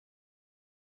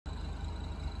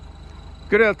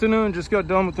Good afternoon. Just got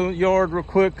done with the yard real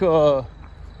quick.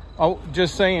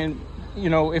 Just saying, you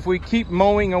know, if we keep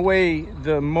mowing away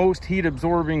the most heat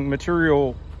absorbing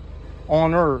material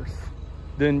on Earth,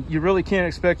 then you really can't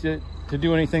expect it to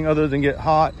do anything other than get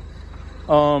hot.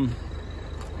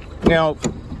 Now,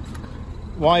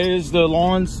 why is the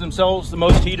lawns themselves the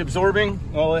most heat absorbing?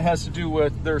 Well, it has to do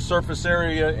with their surface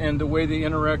area and the way they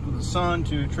interact with the sun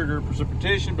to trigger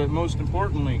precipitation, but most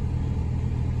importantly,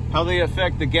 how they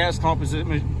affect the gas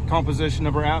composition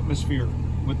of our atmosphere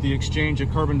with the exchange of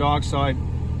carbon dioxide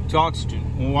to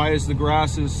oxygen. Well, why is the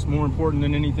grasses more important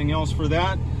than anything else for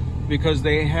that? Because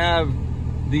they have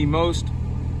the most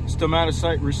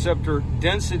stomatocyte receptor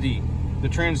density, the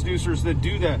transducers that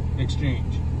do that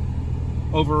exchange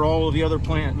over all of the other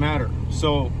plant matter.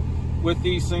 So with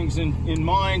these things in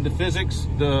mind, the physics,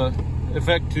 the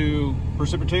effect to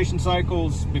precipitation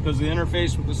cycles, because of the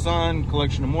interface with the sun,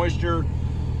 collection of moisture,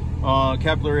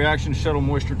 capillary action to shuttle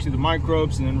moisture to the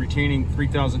microbes, and then retaining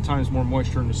 3,000 times more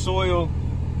moisture in the soil,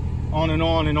 on and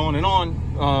on and on and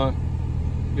on.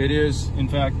 It is, in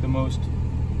fact, the most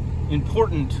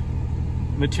important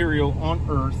material on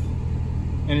Earth,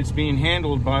 and it's being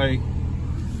handled by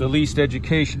the least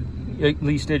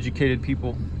educated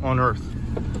people on Earth.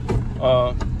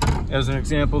 As an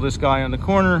example, this guy on the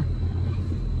corner,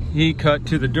 he cut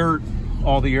to the dirt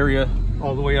all the area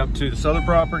all the way up to this other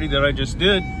property that I just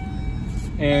did,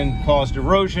 and caused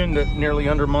erosion that nearly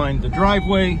undermined the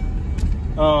driveway.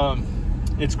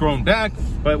 It's grown back,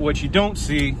 but what you don't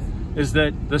see is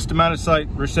that the stomatocyte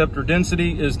receptor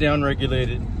density is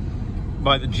downregulated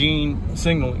by the gene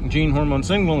hormone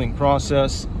signaling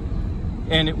process,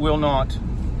 and it will not,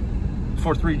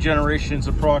 for 3 generations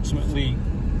approximately,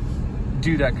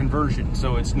 do that conversion.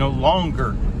 So it's no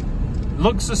longer,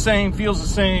 looks the same, feels the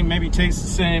same, maybe tastes the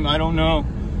same, I don't know,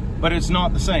 but it's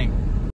not the same.